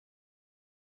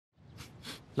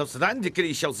老子懒得跟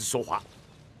你小子说话。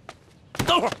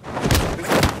等会儿，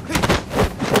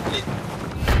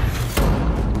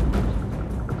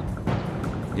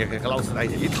你还跟老子来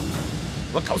这一套？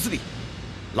我告诉你，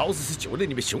老子是救了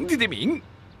你们兄弟的命。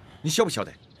你晓不晓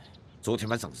得？昨天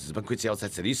晚上日本鬼子要在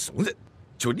这里送人，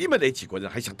就你们那几个人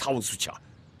还想逃出去啊？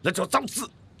那就要找死！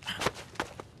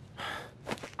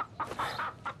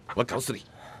我告诉你，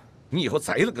你以后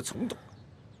再那个冲动，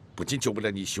不仅救不了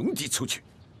你兄弟出去，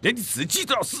连你自己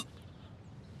都要死。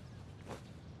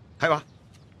还有啊，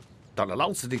到了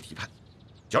老子的地盘，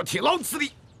就要听老子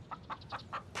的。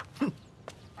哼！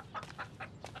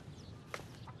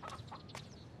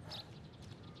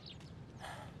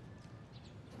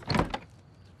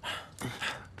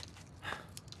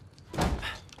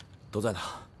都在呢，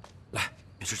来，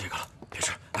别吃这个了，别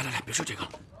吃，来，别吃这个了。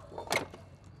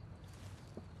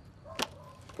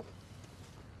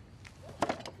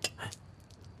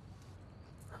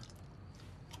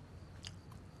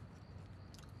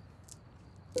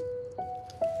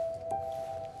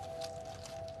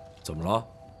怎么了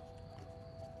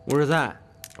53，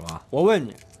什么？我问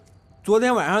你，昨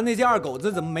天晚上那些二狗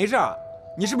子怎么没事啊？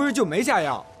你是不是就没下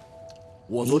药？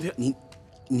我昨天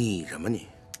你什么你？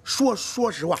说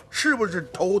实话，是不是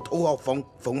头号冯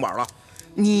宝了？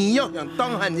你要想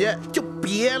当汉奸，就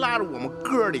别拉着我们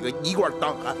哥几个一块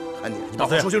当汉奸。你把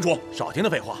话说清楚，少听他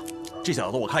废话。这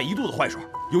小子我看一肚子坏水，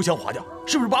油腔滑调，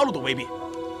是不是八路都未必？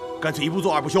干脆一不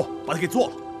做二不休，把他给做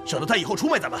了，省得他以后出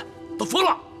卖咱们。都疯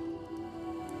了！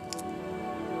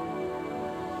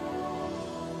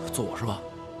做我是吧？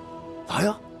来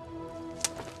呀！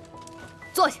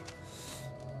坐下，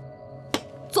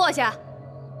坐下。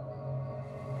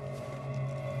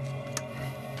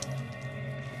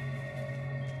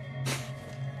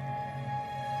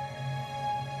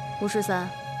513，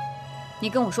你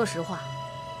跟我说实话，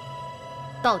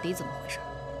到底怎么回事？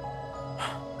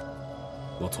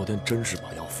我昨天真是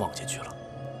把药放进去了，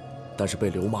但是被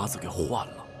刘麻子给换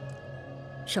了。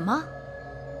什么？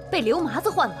被刘麻子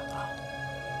换了？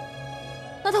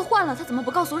那他换了，他怎么不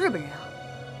告诉日本人啊？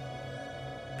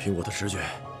凭我的直觉，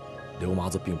刘麻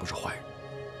子并不是坏人，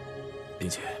并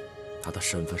且他的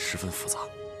身份十分复杂。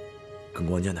更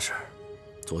关键的是，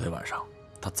昨天晚上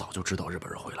他早就知道日本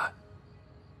人会来。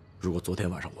如果昨天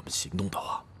晚上我们行动的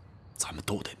话，咱们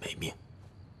都得没命。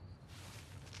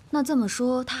那这么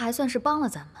说，他还算是帮了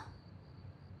咱们。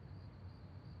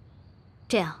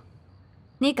这样，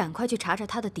你赶快去查查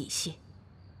他的底细，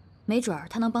没准儿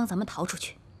他能帮咱们逃出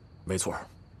去。没错。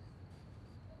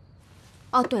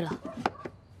哦，对了，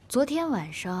昨天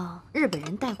晚上日本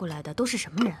人带过来的都是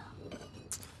什么人啊？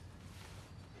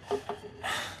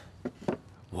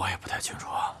我也不太清楚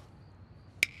啊。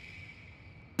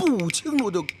不清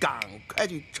楚就赶快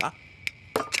去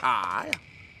查呀！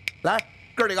来，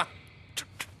哥几个，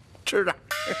吃着。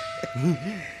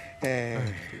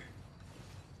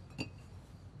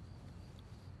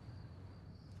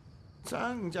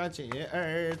张家姐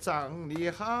儿长得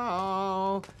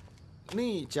好，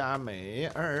你家妹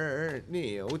儿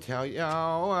6条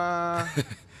腰啊！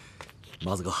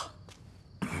麻子哥，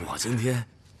我今天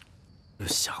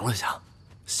想了想，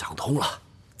想通了，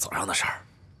早上的事儿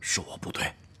是我不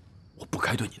对，我不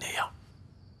该对你那样。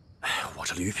哎，我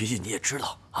这驴脾气你也知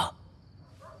道啊。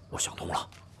我想通了，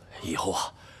以后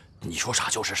啊，你说啥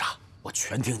就是啥，我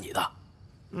全听你的。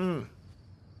嗯，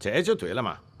这就对了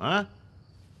嘛，啊，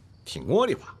听我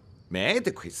的话，没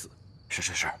得亏死。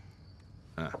是。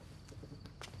嗯。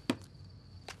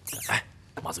哎，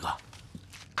麻子哥，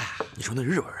你说那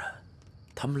日本人，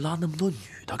他们拉那么多女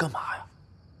的干嘛呀？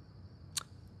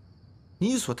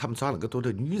你说他们抓那么多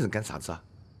的女人干啥子啊？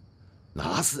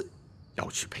那是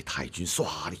要去陪太君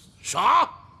耍的。啥？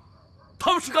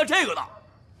他们是干这个的？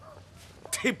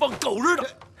这帮狗日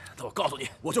的！那我告诉你，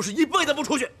我就是一辈子不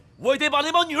出去，我也得把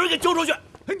那帮女人给揪出去。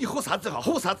哎，你喝啥子啊？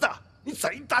喝啥子啊？你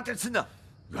再大点声啊，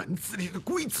院子里的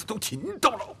鬼子都听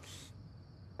到了。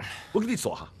我跟你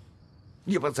说哈，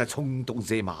你不要再冲动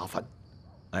惹麻烦，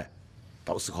哎，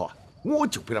到时候啊，我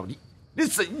救不了你，连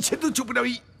挣钱都救不了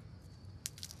你。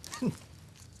哼。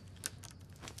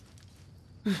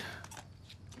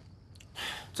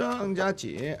张家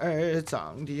姐儿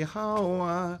长得好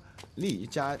啊，你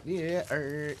家烈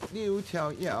儿6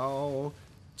条腰，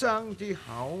长得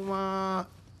好嘛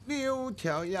，6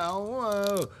条腰啊，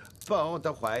抱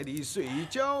到怀里睡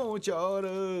觉觉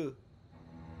了。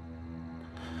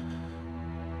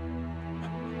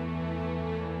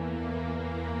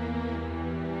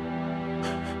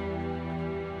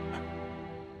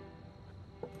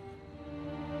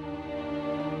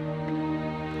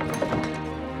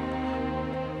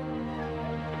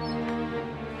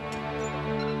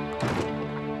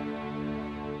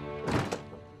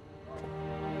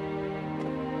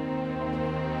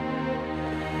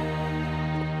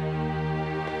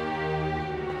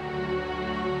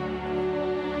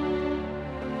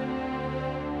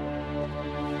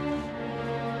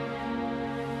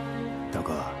小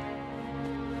哥，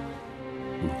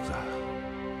猛子，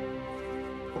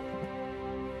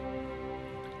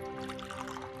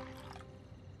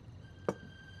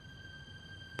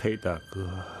裴大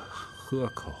哥，喝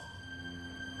口。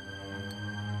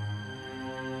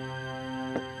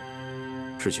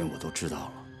事情我都知道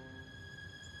了。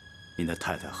您的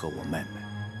太太和我妹妹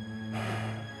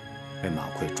被马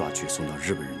奎抓去送到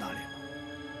日本人那里了。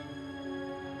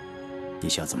你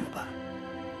想怎么办？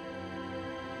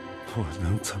我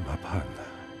能怎么办呢？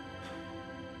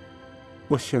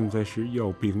我现在是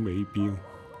要兵没兵，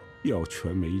要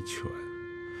权没权。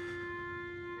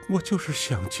我就是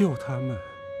想救他们，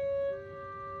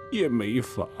也没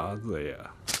法子呀。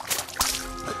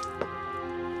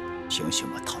醒醒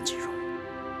吧，唐金荣，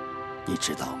你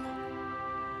知道吗？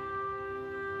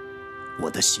我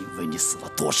的心为你死了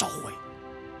多少回？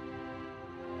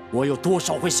我有多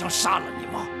少回想杀了你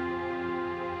吗？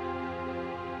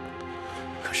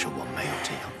可是我没有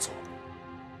这样做，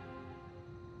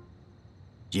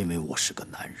因为我是个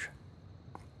男人。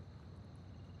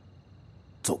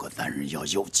做个男人要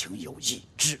有情有义，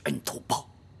知恩图报。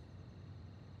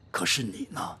可是你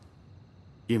呢？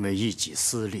因为一己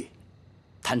私利，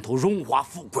贪图荣华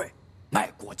富贵，卖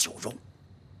国求荣，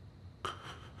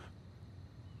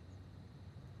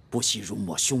不惜辱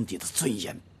没兄弟的尊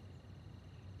严，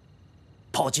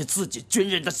抛弃自己军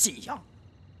人的信仰。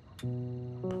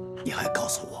你还告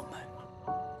诉我们，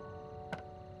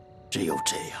只有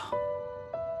这样，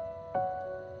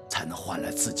才能换来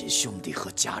自己兄弟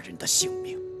和家人的性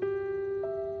命。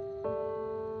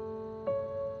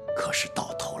可是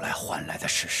到头来换来的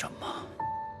是什么？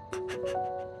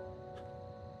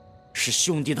是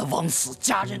兄弟的枉死，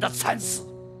家人的惨死。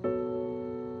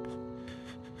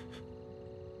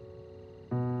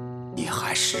你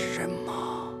还是人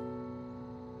吗？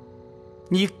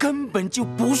你根本就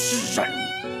不是人。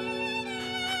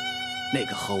那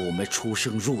个和我们出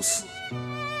生入死、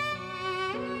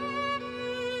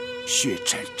血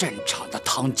战战场的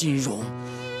唐金荣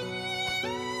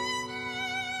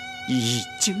已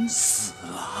经死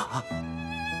了。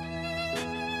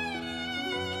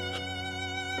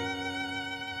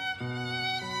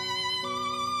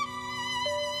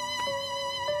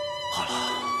好了，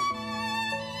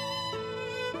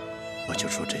我就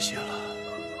说这些了。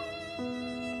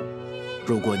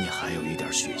如果你还有一点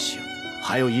血性，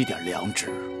还有一点良知，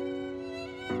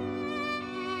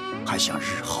还想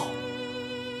日后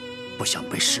不想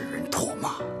被世人唾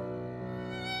骂，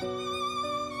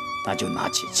那就拿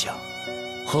起枪，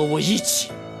和我一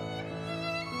起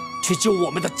去救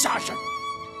我们的家人。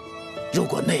如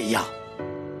果那样，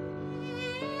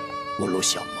我陆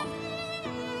小萌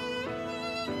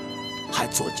还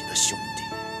做你的兄弟，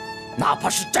哪怕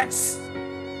是战死，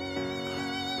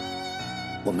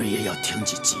我们也要挺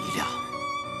起脊梁，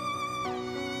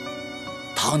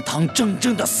堂堂正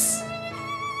正的死。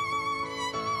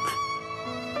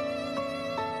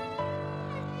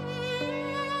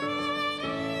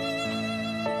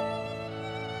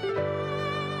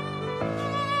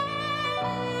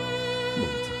孟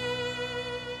子，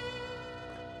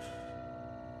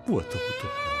我都懂，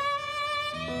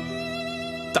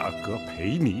大哥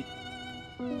陪你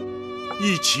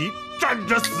一起站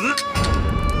着死。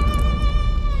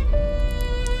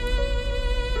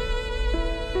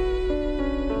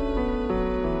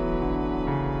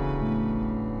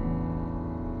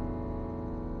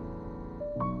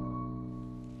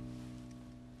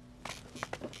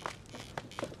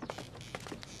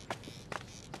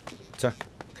这儿，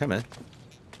开门。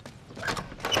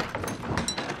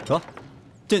走，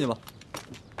进去吧。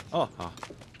哦，好。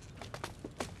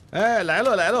哎，来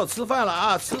喽来喽，吃饭了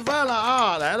啊，吃饭了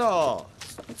啊，来喽，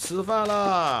吃饭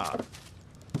了。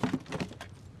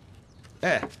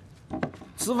哎，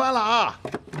吃饭了啊！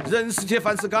人是铁，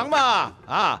饭是钢嘛，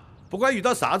啊，不管遇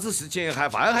到啥子事情，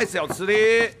饭还是要吃的。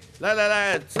来来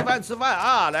来，吃饭吃饭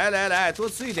啊！来来来，多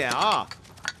吃一点啊！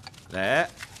来，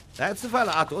来吃饭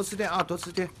了啊，多吃点啊，多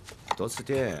吃点。多吃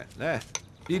点，来，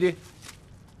弟弟，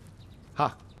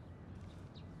好。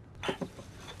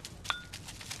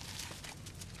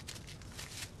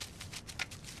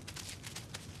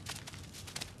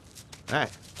哎，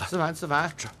吃饭吃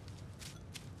饭，吃。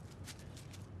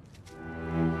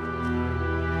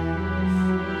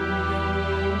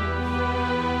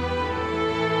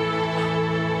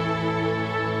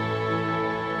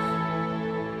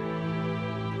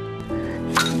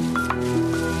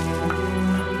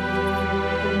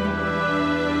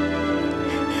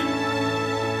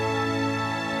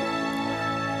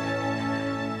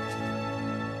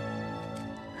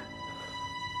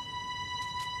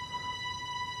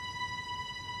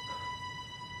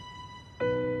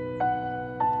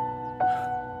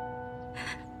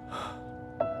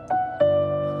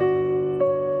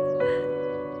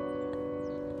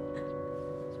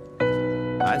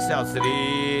是要吃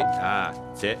的啊！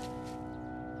吃。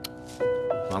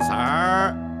王三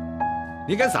儿，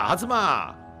你干啥子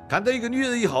嘛？看到一个女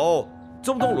人以后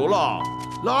走不动路了，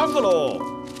啷个喽？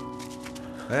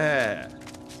哎，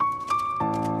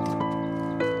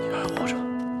你还活着，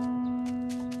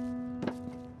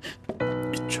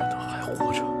你真的还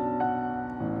活着，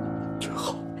真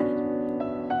好。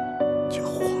你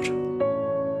活着，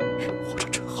活着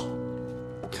真好。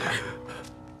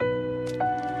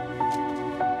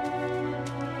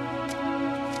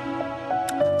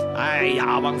哎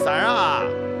呀，王三儿啊，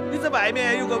你在外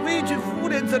面有个委屈妇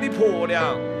联者的婆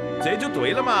娘，这就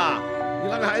对了嘛。你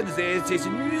啷个还惹这些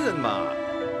女人嘛？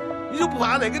你就不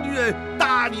怕那个女人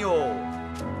打你哦？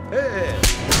哎，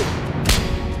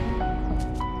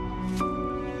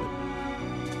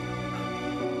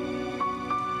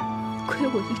亏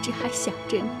我一直还想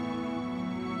着你，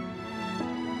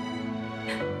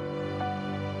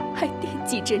还惦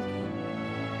记着你，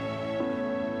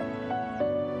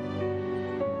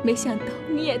没想到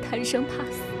你也贪生怕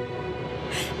死，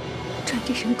穿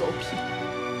这身狗皮，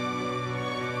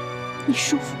你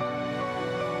舒服吗？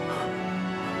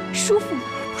舒服吗？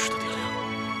不是的，丁玲，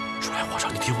出来话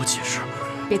让你听我解释。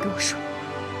别跟我说，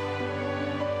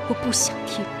我不想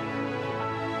听。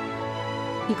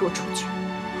你给我出去！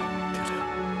丁玲，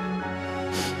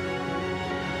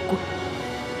滚！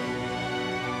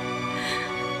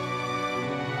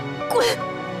滚！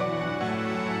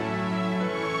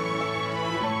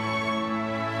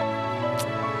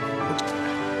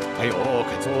哎呦，快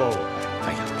走！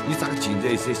哎呀，你咋个尽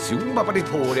这些凶巴巴的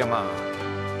婆娘嘛？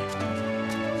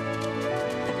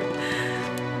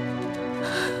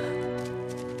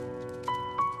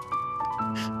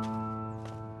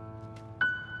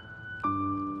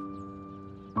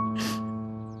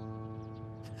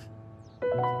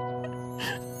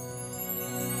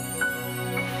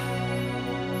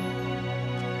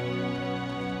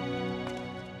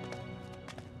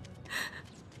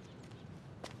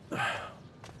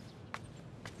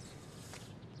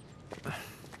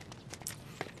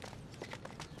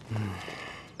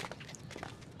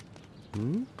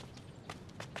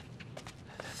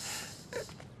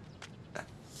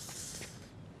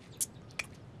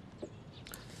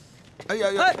哎呀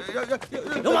呀！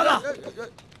刘麻子，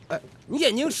你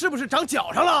眼睛是不是长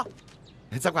脚上了？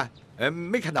长官，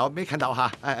没看到，没看到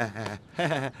哈！看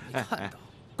到，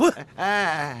滚！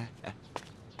哎！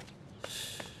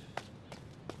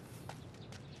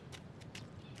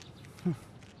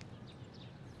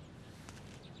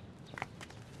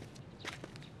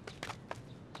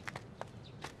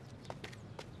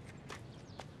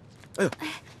哎呦！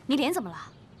你脸怎么了？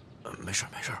没事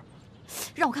没事。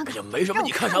让我看看。哎呀，没什么，你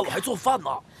看啥？我还做饭呢。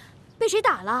被谁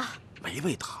打了？没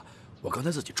被打，我刚才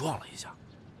自己撞了一下。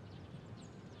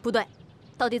不对，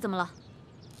到底怎么了？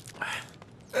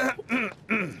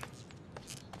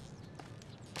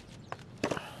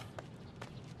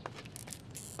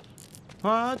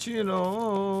花去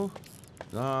喽，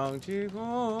浪迹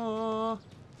过，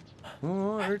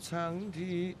我儿藏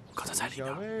的。我刚才在里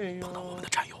面碰到我们的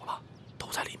战友了，都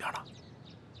在里面呢。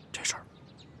这事儿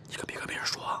你可别跟别人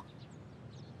说啊。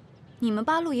你们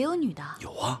八路也有女的？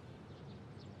有啊，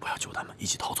我要救他们，一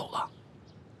起逃走的。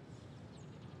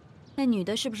那女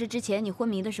的是不是之前你昏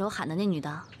迷的时候喊的那女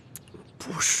的？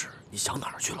不是，你想哪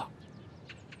儿去了？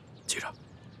记着，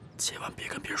千万别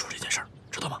跟别人说这件事儿，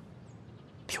知道吗？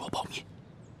替我保密。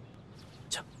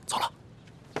行，走了。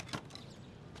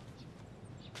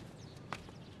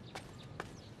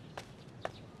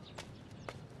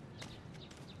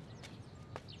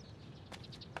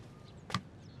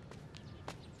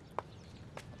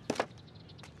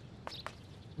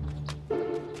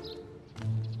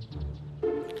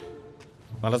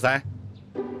马老三，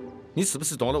你是不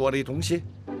是动了我的东西？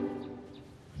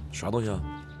啥东西啊？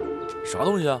啥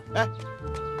东西啊？哎，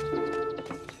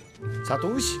啥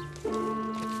东西？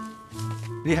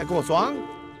你还跟我装？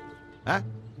啊？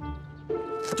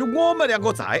就我们两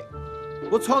个在，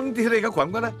我床底下那个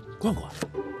罐罐呢？罐罐？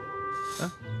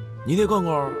啊？你那罐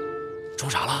罐装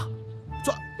啥了？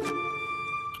装？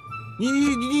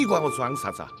你管我装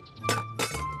啥子啊？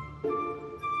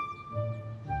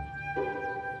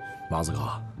麻子哥，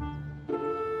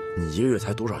你一个月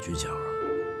才多少军饷啊？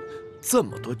这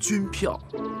么多军票，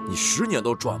你10年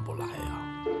都赚不来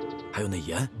呀！还有那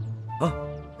盐，啊，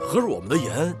合着我们的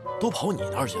盐都跑你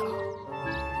那儿去了？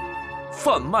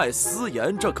贩卖私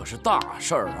盐，这可是大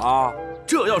事儿啊！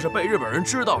这要是被日本人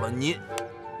知道了，你……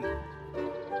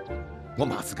我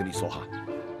马子跟你说哈，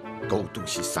狗东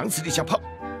西，上次你想跑，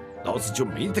老子就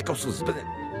没得告诉日本人，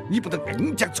你不能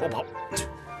硬讲错跑。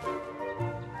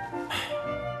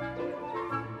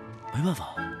没办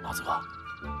法，马子哥，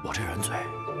我这人嘴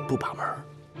不把门，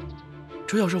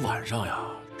这要是晚上呀，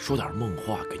说点梦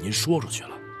话给您说出去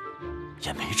了，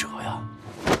也没辙呀。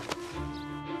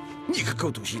你个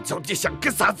狗东西，到底想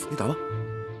干啥子？你打吧，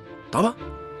打吧，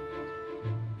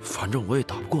反正我也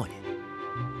打不过你。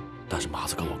但是马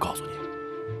子哥，我告诉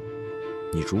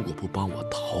你，你如果不帮我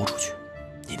逃出去，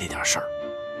你那点事儿，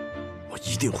我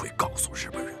一定会告诉日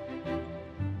本人。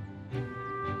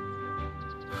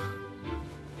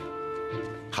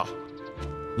好，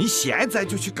你现在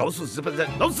就去告诉日本人，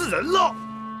老子认了。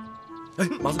哎，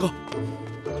马子哥，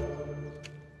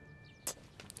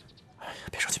哎呀，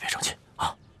别生气，别生气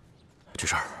啊！这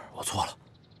事儿我错了，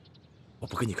我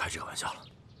不跟你开这个玩笑了。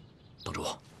等着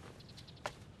我。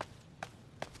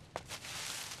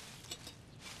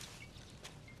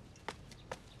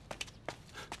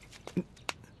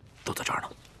都在这儿呢，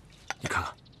你看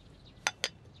看。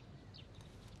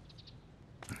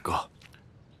哥，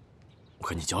我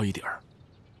跟你交一底儿，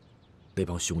那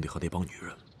帮兄弟和那帮女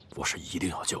人，我是一定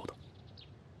要救的。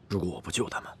如果我不救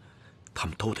他们，他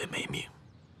们都得没命。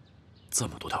这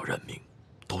么多条人命，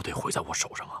都得毁在我手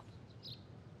上啊！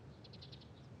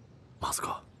马斯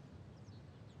克，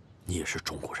你也是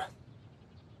中国人，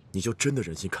你就真的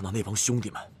忍心看到那帮兄弟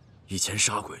们以前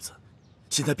杀鬼子，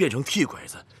现在变成替鬼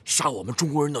子杀我们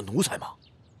中国人的奴才吗？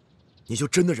你就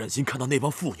真的忍心看到那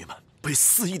帮妇女们被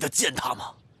肆意的践踏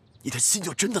吗？你的心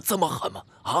就真的这么狠吗？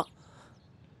啊！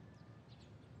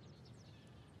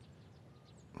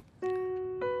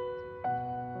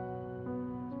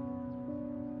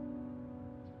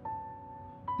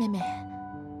妹妹，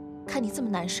看你这么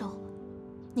难受，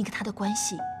你跟他的关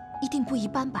系一定不一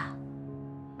般吧？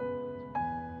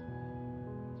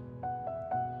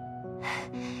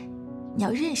你要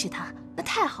认识他，那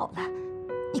太好了，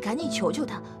你赶紧求求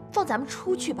他，放咱们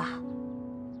出去吧。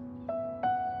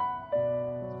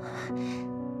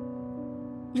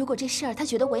如果这事儿他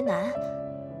觉得为难，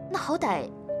那好歹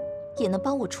也能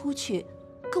帮我出去，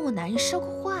跟我男人捎个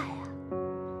话呀。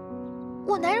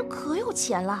我男人可有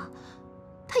钱了，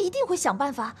他一定会想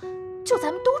办法救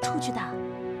咱们都出去的。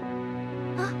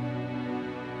啊，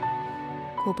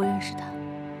我不认识他。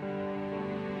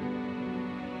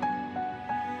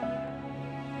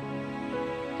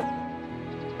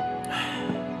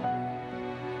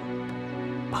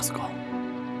马斯高，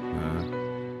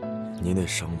你那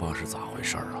伤疤是咋回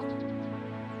事啊？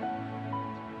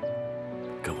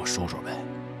跟我说说呗。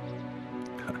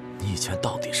你以前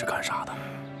到底是干啥的？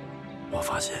我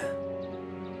发现，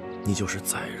你就是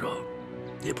再热，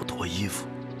也不脱衣服。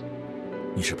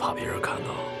你是怕别人看到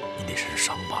你那身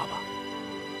伤疤吧？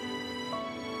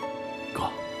哥，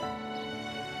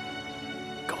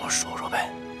跟我说说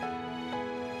呗。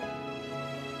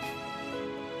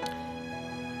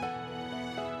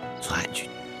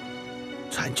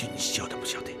川军，你晓得不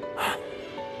晓得？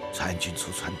川军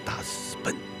出船打日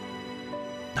本，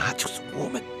那就是我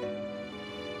们。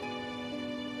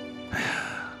哎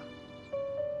呀，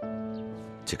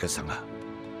这个伤啊，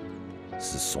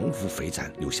是淞沪会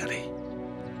战留下的。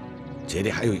这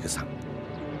里还有一个伤，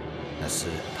那是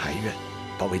太原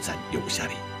保卫战留下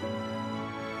的。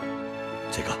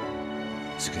这个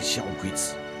是跟小鬼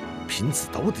子拼刺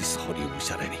刀的时候留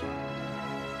下来的。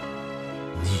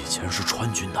你以前是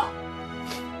川军的？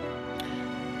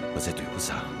我在队伍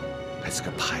上还是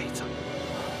个排长。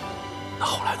那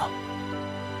后来呢？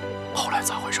后来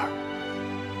咋回事？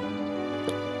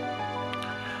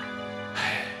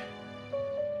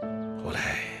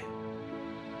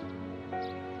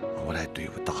后来队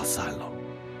伍打散了，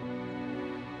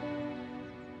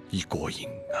一个营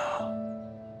啊！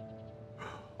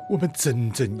我们整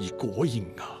整一个营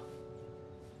啊！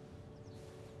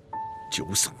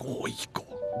就剩我一个。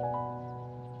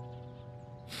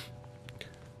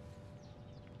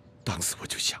当时我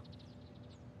就想，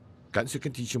干脆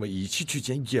跟弟兄们一起去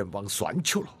见阎王算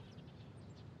球了。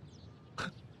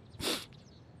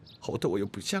后头我又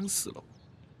不想死了。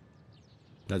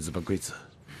那日本鬼子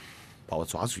把我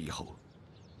抓住以后，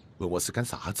问我是干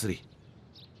啥子的，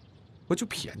我就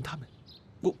骗他们，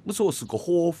我说我是个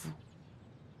伙夫，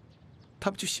他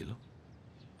们就信了，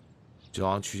就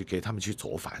让去给他们去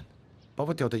做饭，把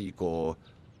我调到一个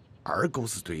二狗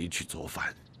子队去做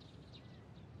饭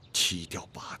，7条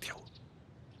8条，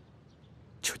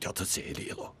就调到这里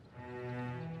了。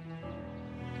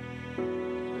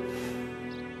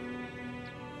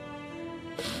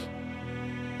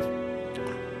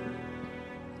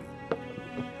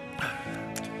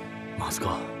马斯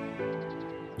克，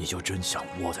你就真想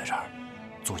窝在这儿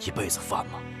做一辈子饭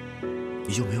吗？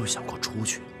你就没有想过出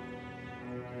去，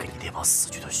给你那帮死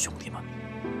去的兄弟们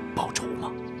报仇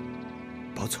吗？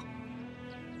报仇？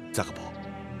咋个报？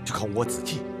就靠我自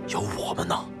己。有我们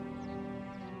呢，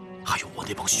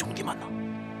这帮兄弟们呢？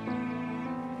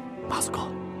马子哥，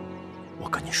我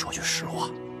跟你说句实话，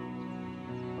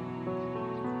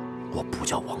我不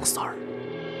叫王三儿，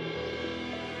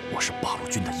我是八路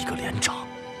军的一个连长，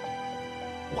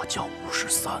我叫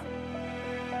53。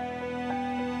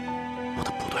我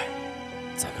的部队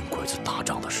在跟鬼子打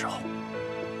仗的时候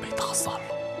被打散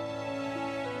了，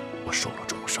我受了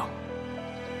重伤，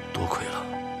多亏了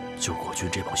救国军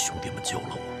这帮兄弟们救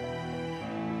了我。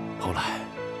后来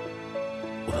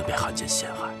我们被汉奸陷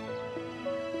害，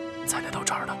才来到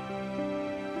这儿的。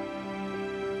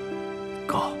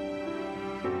哥，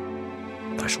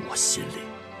但是我心里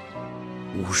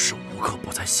无时无刻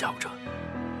不在想着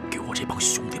给我这帮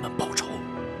兄弟们报仇。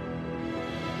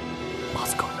马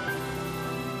子哥，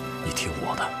你听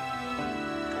我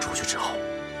的，出去之后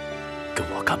跟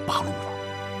我干八路了，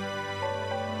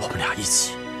我们俩一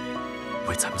起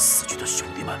为咱们死去的兄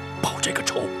弟们报这个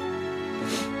仇。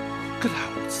个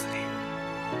老子的，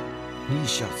你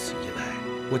小子一来，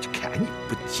我就看你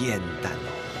不简单了。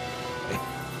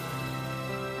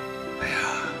哎呀，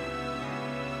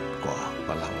不过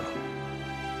我老了，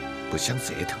不想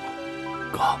折腾了。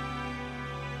哥，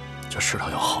这世道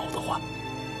要好的话，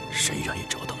谁愿意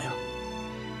折腾呀？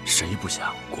谁不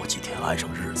想过几天安生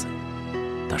日子？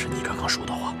但是你刚刚说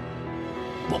的话，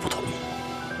我不同意。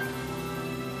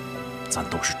咱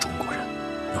都是中国人，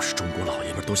要是中国老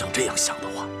爷们都像这样想的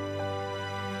话，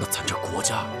那咱这国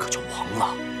家可就亡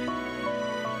了。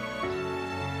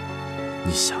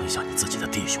你想一想你自己的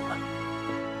弟兄们，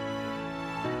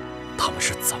他们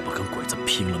是怎么跟鬼子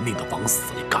拼了命的往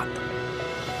死里干的？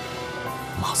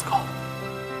马子高，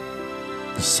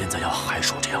你现在要还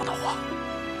说这样的话，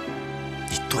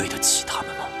你对得起他们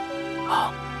吗？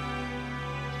啊？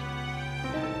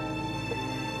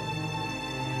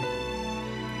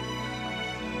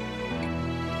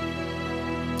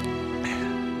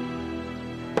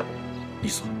你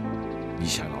说，你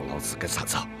想让老子干啥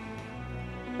子？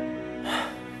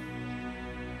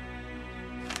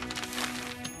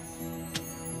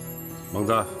猛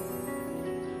子，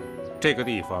这个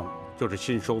地方就是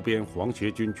新收编黄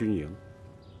协军军营，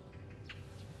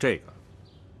这个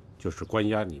就是关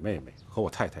押你妹妹和我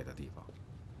太太的地方。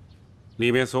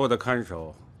里面所有的看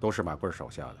守都是马贵手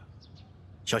下的。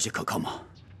消息可靠吗？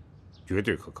绝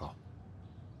对可靠。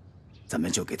咱们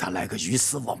就给他来个鱼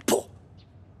死网破。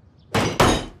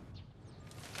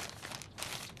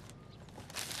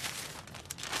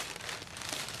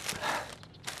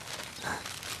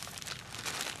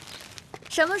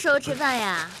什么时候吃饭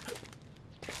呀？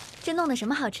这弄的什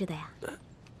么好吃的呀？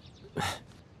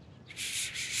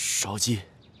烧鸡。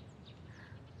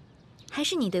还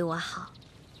是你对我好。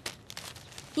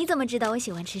你怎么知道我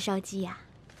喜欢吃烧鸡呀？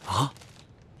啊？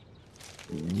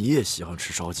你也喜欢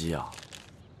吃烧鸡啊？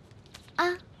啊，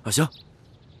行。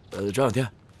这两天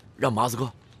让麻子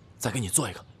哥再给你做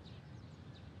一个。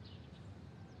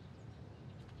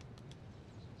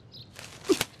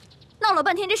闹了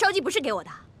半天，这烧鸡不是给我的，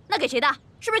那给谁的？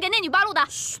是不是给那女八路的？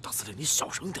嘘，大司令，你小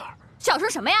声点儿。小声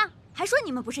什么呀？还说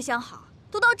你们不是相好，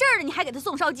都到这儿了，你还给他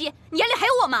送烧鸡，你眼里还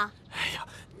有我吗？哎呀，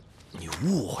你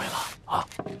误会了啊！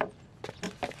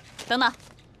等等，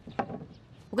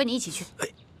我跟你一起去。哎，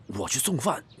我去送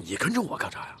饭，你跟着我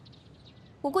干啥呀？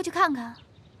我过去看看。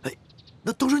哎，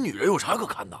那都是女人，有啥可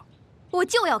看的？我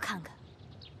就要看看。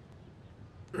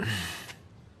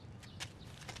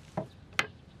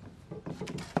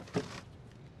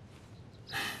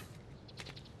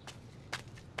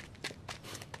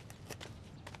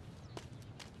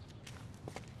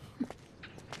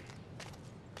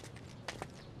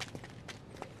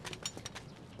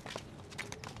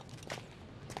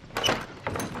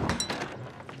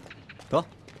得，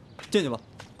进去吧。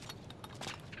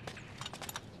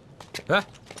哎，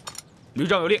旅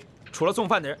长有令，除了送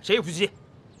饭的人，谁也不许进。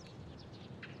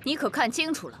你可看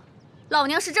清楚了，老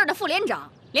娘是这儿的副连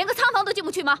长，连个仓房都进不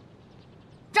去吗？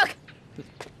让开！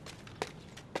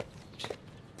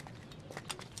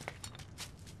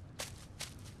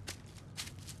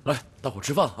来，大伙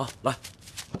吃饭啊！来，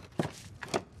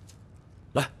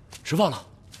来吃饭了，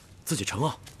自己盛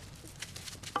啊。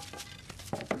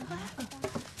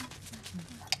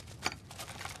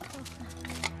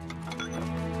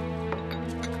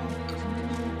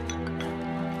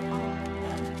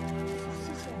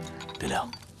丁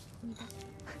亮，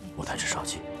我带吃烧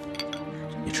鸡，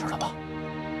你吃了吧？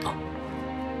啊！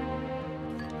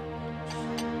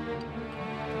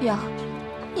哟，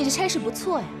你这差事不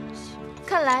错呀，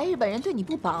看来日本人对你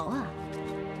不薄啊。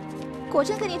果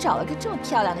真给你找了个这么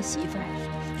漂亮的媳妇儿。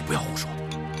你不要胡说，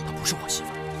她不是我媳妇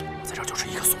儿，我在这儿就是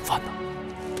一个送饭的。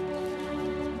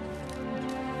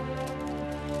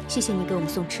谢谢你给我们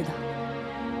送吃的。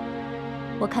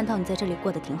我看到你在这里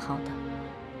过得挺好的，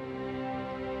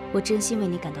我真心为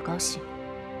你感到高兴。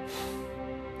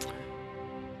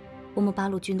我们八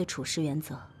路军的处事原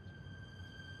则，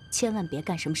千万别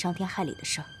干什么伤天害理的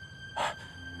事儿，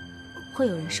会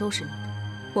有人收拾你的，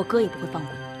我哥也不会放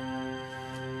过你。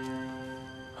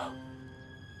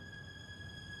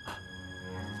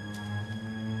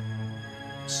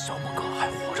小猛哥还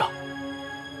活着？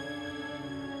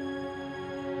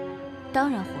当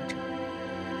然活着，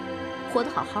活得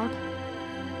好好的。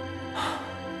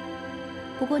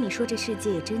不过你说这世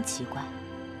界也真奇怪，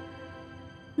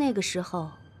那个时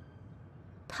候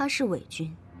他是伪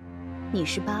军，你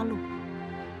是八路，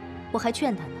我还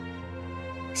劝他呢。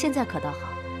现在可倒好，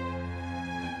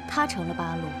他成了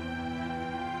八路，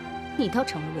你倒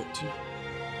成了伪军。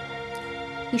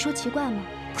你说奇怪吗？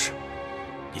不是，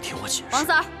你听我解释。王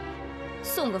三儿，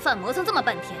送个饭磨蹭这么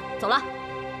半天，走了。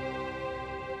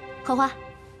荷花，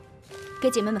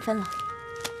给姐妹们分了。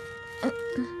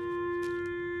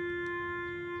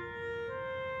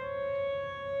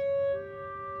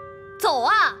走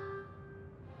啊！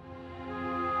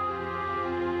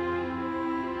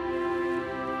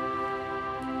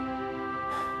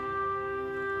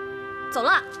走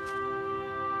了。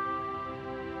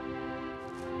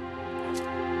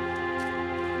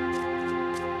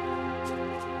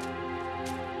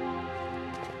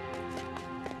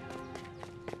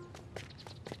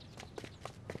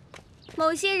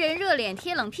某些人热脸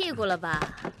贴冷屁股了吧？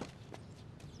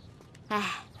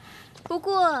哎，不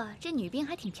过这女兵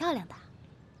还挺漂亮的。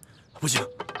不行，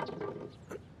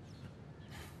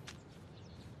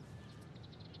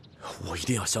我一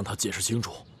定要向她解释清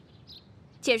楚。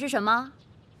解释什么？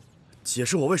解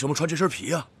释我为什么穿这身皮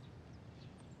呀？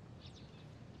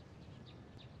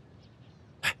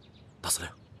哎，大司令，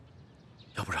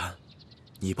要不然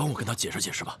你帮我跟她解释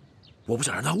解释吧，我不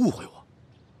想让她误会我。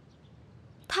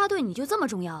他对你就这么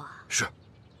重要啊？是，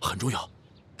很重要。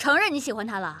承认你喜欢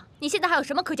他了，你现在还有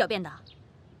什么可狡辩的？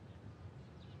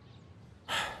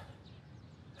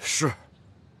是，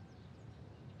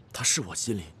她是我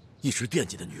心里一直惦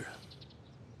记的女人。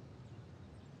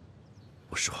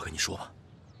我实话跟你说吧，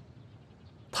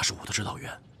她是我的指导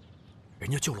员，人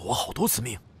家救了我好多次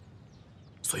命，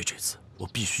所以这次我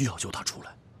必须要救她出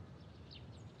来。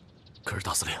可是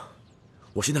大司令，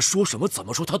我现在说什么怎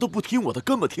么说她都不听我的，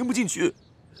根本听不进去。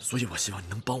所以我希望你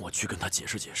能帮我去跟她解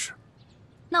释解释。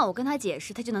那我跟他解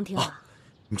释，他就能听了。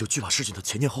你就去把事情的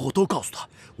前前后后都告诉他，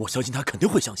我相信他肯定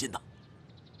会相信的。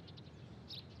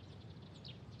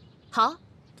好，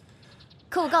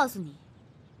可我告诉你，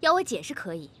要我解释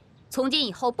可以，从今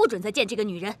以后不准再见这个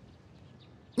女人。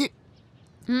你，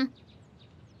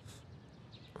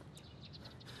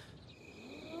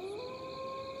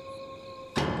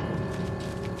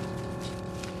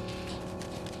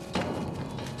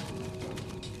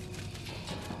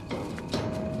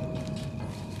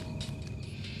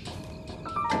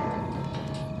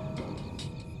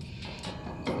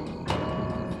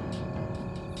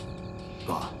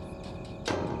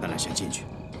先进去，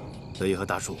德一和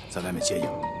大树在外面接应。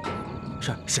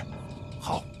是，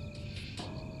好，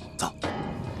走。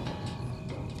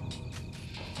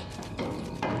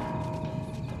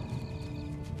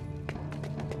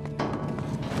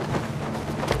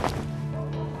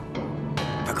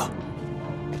大哥，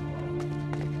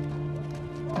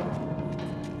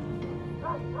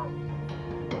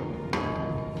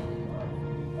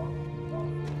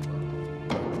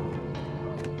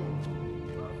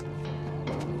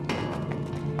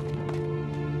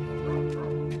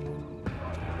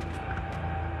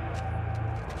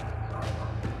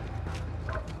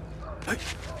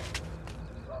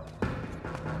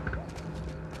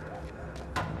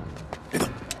别动！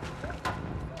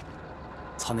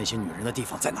藏那些女人的地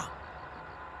方在哪？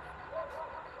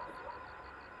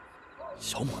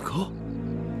小猛哥，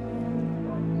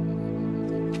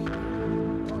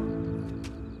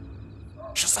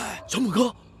十三，小猛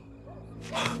哥，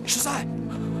十三，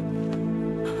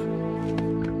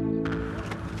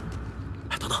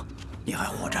哎，等等，你还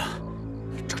活着？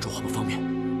这住好不方便，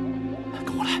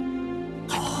跟我来。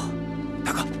好，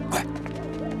大哥，快！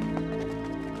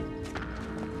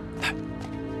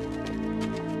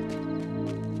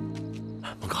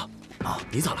猛哥，啊，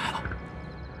你咋来了？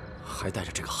还带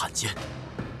着这个汉奸？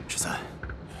十三，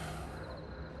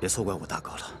别错怪我大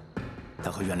哥了，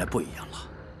他和原来不一样了。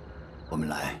我们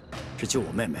来是救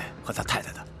我妹妹和她太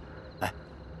太的。哎，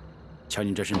瞧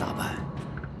你这身打扮，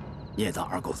你也当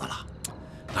二狗子了？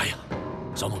哎呀，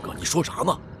小猛哥，你说啥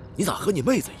呢？你咋和你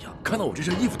妹子一样，看到我这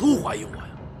身衣服都怀疑我呀？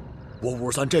我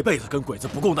53这辈子跟鬼子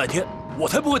不共戴天，我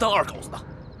才不会当二狗子呢。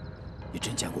你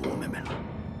真见过我妹妹了？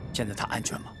现在她安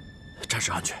全吗？暂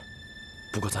时安全。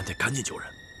不过咱得赶紧救人。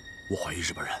我怀疑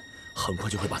日本人很快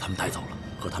就会把他们带走了，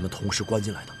和他们同时关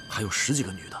进来的还有10几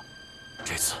个女的。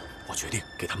这次我决定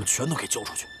给他们全都给救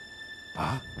出去。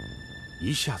啊！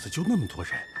一下子就那么多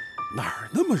人，哪儿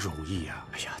那么容易呀？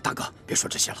哎呀，大哥，别说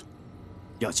这些了，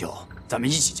要救咱们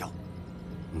一起救。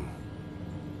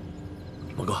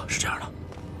蒙哥是这样的，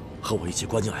和我一起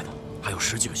关进来的还有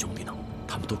10几个兄弟呢，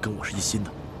他们都跟我是一心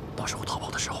的，到时候逃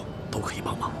跑的时候都可以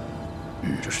帮忙。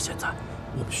只是现在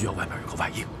我们需要外面有个外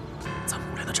应，咱们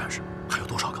5连的战士还有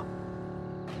多少个？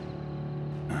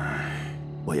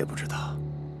我也不知道，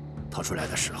逃出来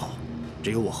的时候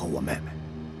只有我和我妹妹，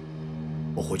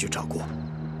我回去找过，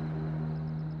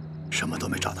什么都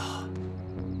没找到。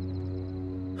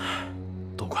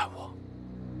都怪我，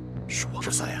是我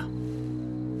13呀。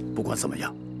不管怎么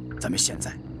样，咱们现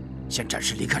在先暂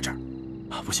时离开这儿。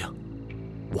啊，不行，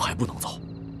我还不能走，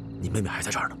你妹妹还在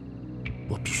这儿呢，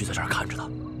我必须在这儿看着她。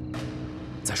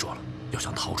再说了，要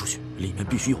想逃出去，里面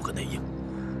必须有个内应，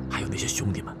还有那些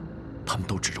兄弟们，他们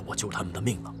都指着我救他们的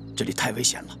命呢。这里太危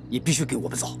险了，你必须跟我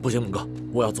们走。不行，猛哥，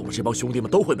我要走了，这帮兄弟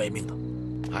们都会没命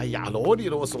的。哎呀，啰里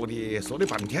啰嗦的，说了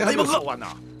半天还没说完呢。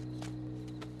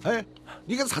哎，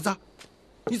你干啥子？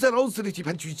你在老子的地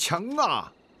盘举枪啊！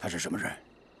他是什么人？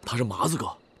他是麻子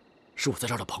哥，是我在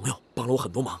这儿的朋友，帮了我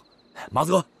很多忙。麻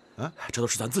子哥，啊，这都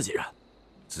是咱自己人。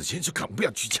之前就更不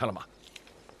要举枪了嘛。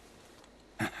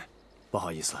不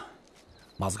好意思，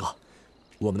麻子哥，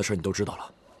我们的事你都知道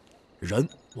了，人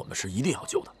我们是一定要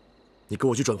救的。你给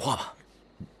我句准话吧，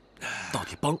到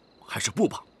底帮还是不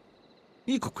帮？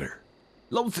你个龟儿，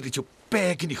老子的酒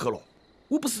白给你喝了，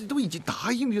我不是都已经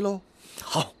答应你了？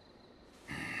好。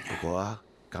不过啊，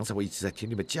刚才我一直在听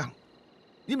你们讲，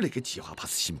你们那个计划怕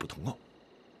是行不通哦，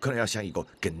可能要想一个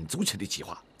更周全的计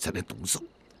划才能动手。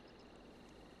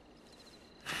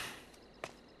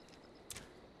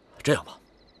这样吧，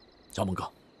小猛哥，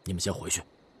你们先回去，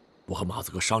我和麻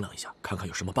子哥商量一下，看看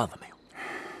有什么办法没有。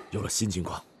有了新情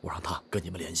况，我让他跟你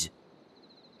们联系。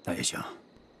那也行，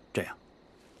这样，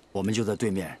我们就在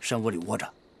对面山窝里窝着，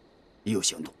一有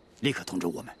行动立刻通知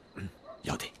我们。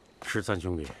要得。13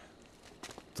兄弟，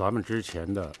咱们之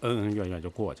前的恩恩怨怨就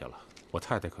过去了，我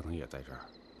太太可能也在这儿，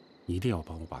你一定要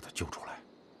帮我把她救出来。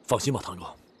放心吧，堂哥，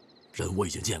人我已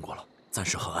经见过了，暂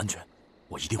时很安全，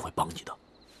我一定会帮你的。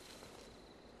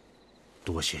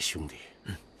多谢兄弟。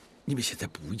你们现在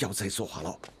不要再说话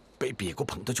了，被别个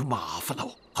碰到就麻烦了。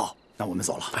好，那我们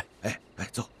走了。哎，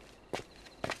走。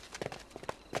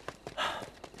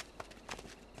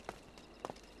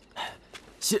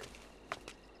谢。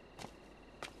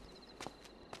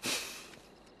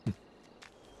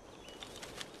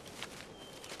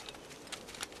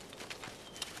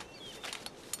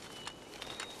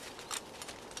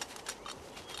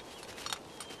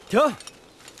停，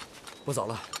不走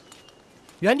了，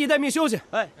原地待命休息。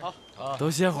哎，好，都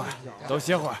歇会儿，都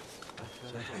歇会儿。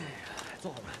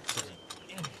坐好吧。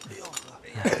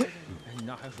你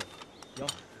那还说，有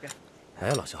给。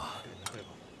哎，老肖，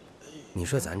你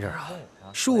说咱这儿啊，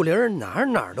树林哪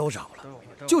儿都找了，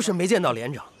就是没见到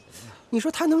连长。你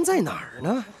说他能在哪儿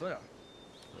呢？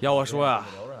要我说呀，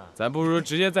咱不如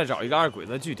直接再找一个二鬼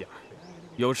子据点，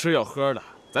有吃有喝的，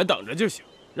咱等着就行，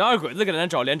让二鬼子给咱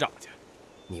找连长去。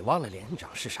你忘了连长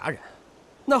是啥人？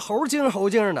那猴精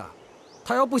的，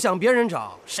他要不想别人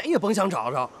找，谁也甭想找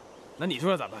着。那你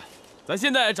说咋办？咱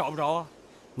现在也找不着啊。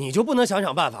你就不能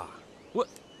想办法？我，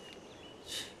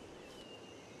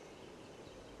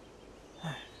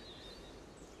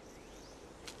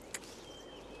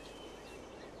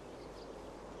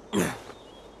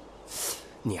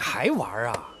你还玩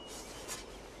啊？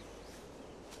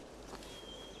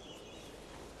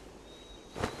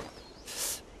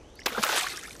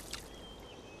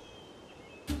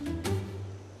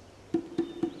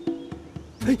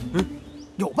嘿，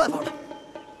有办法了！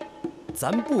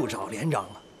咱不找连长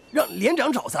了，让连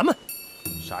长找咱们。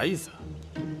啥意思啊？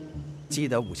记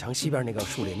得武强西边那个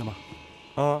树林的吗？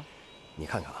啊，你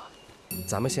看看啊，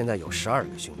咱们现在有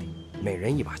12个兄弟，每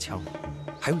人一把枪，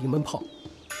还有一门炮。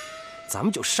咱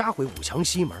们就杀回武强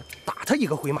西门，打他一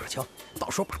个回马枪，到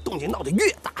时候把动静闹得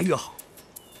越大越好。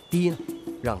第一呢，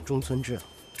让中村知道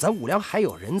咱武良还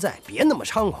有人在，别那么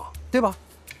猖狂，对吧？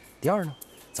第二呢，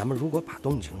咱们如果把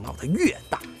动静闹得越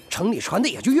大，城里传的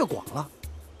也就越广了。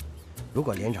如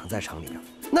果连长在城里边，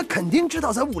那肯定知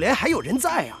道咱武连还有人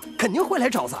在呀，肯定会来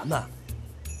找咱们。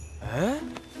哎，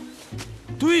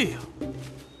对呀，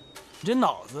你这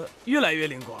脑子越来越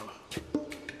灵光了。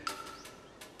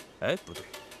哎，不对，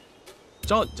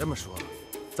照你这么说，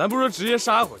咱不如直接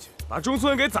杀回去，把中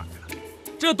村给宰了，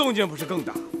这动静不是更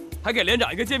大，还给连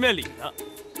长一个见面礼呢。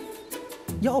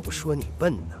要不说你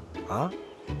笨呢啊！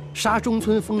杀中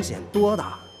村风险多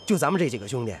大，就咱们这几个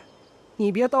兄弟，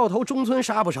你别到头中村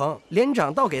杀不成，连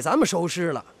长倒给咱们收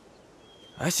尸了。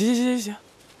哎，行，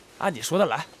按你说的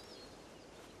来。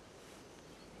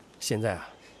现在啊，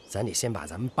咱得先把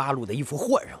咱们八路的衣服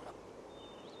换上了。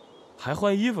还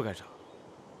换衣服干啥？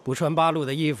不穿八路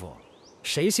的衣服，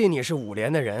谁信你是5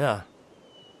连的人啊？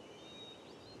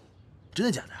真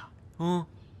的假的呀？嗯，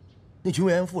那群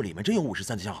慰安妇里面真有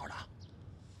53的相好的。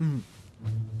嗯，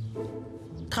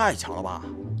太巧了吧？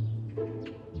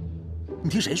你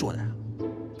听谁说的呀？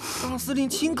大司令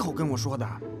亲口跟我说的，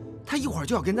他一会儿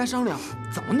就要跟咱商量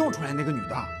怎么弄出来那个女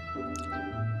的。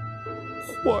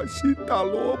花心大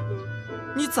萝卜，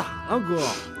你咋了哥？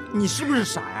你是不是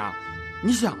傻呀？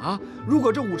你想啊，如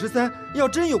果这53要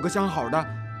真有个相好的，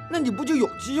那你不就有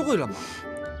机会了吗？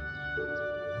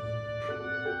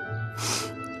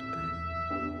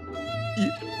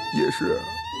也是。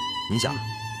你想，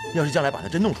要是将来把他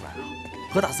真弄出来了，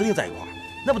和大司令在一块儿，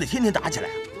那不得天天打起来？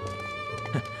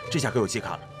哼，这下可有戏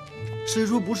看了。谁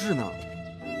说不是呢？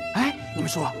哎，你们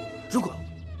说，如果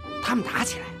他们打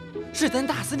起来，是咱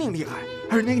大司令厉害，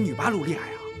还是那个女八路厉害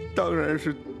啊？当然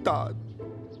是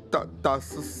大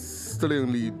司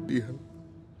令厉害。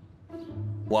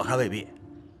我看未必，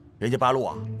人家八路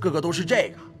啊，个个都是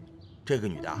这个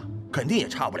女的肯定也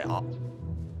差不了。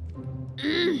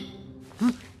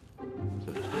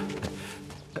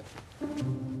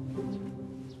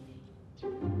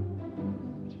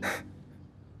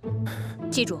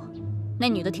记住，那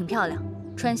女的挺漂亮，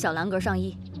穿小蓝格上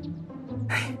衣。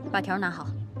把条拿好。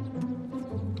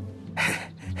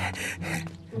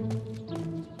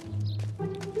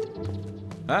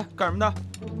哎，干什么的？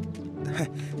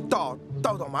倒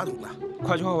马桶的。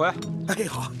快去快回。哎，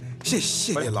好，谢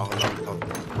谢老。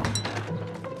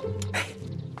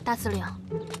大司令，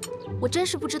我真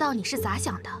是不知道你是咋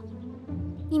想的。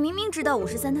你明明知道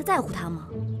53他在乎他吗？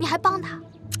你还帮他？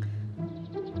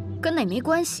跟那没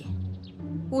关系。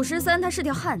53他是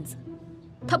条汉子，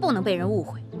他不能被人误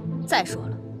会。再说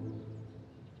了，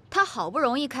他好不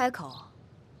容易开口，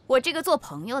我这个做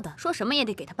朋友的说什么也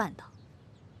得给他办到。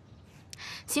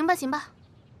行吧，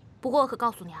不过我可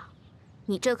告诉你啊，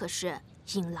你这可是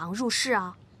引狼入室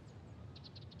啊。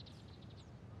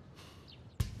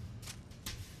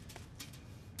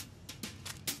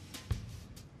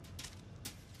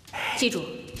记住，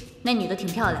那女的挺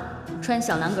漂亮，穿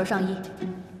小蓝格上衣。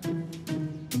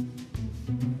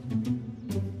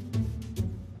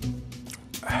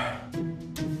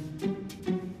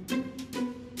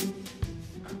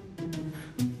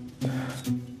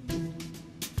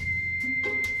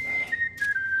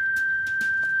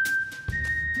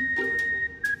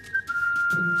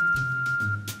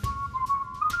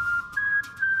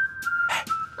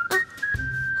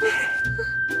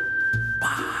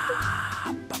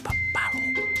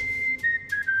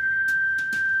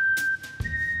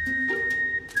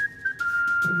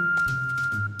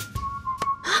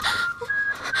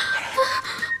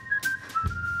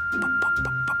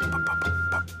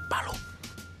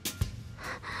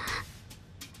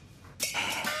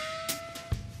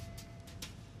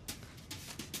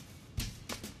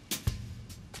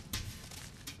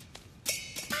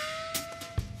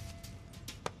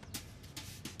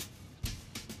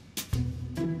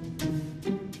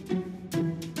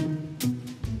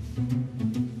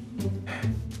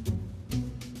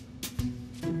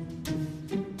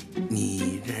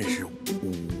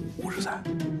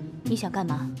你想干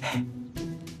嘛？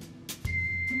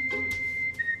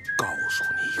告诉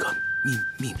你一个秘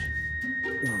密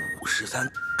，53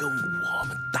跟我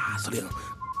们大司令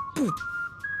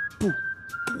不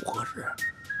合适。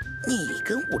你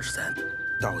跟53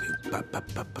到底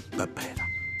配的？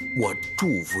我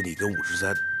祝福你跟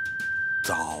53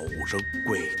早生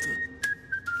贵子。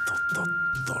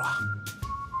走了。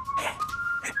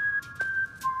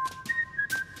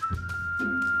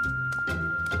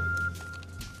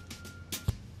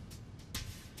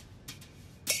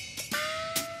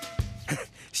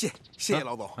谢谢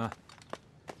老总。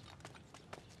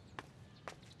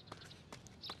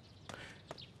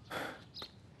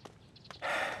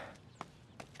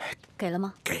给了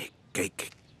吗？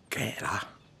给了。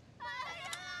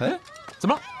哎，怎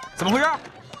么了？怎么回事？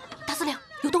大司令，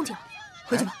有动静，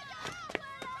回去吧。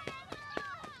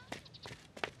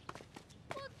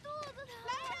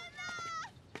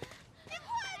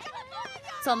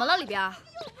怎么了，里边？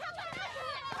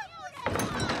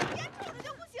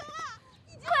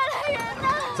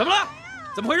怎么了？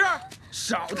怎么回事？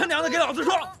少他娘的给老子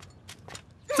说！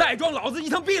再装老子一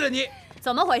枪毙了你！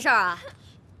怎么回事啊？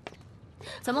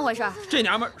怎么回事？这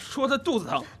娘们说她肚子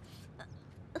疼。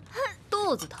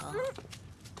肚子疼？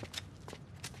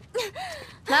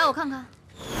来，我看看。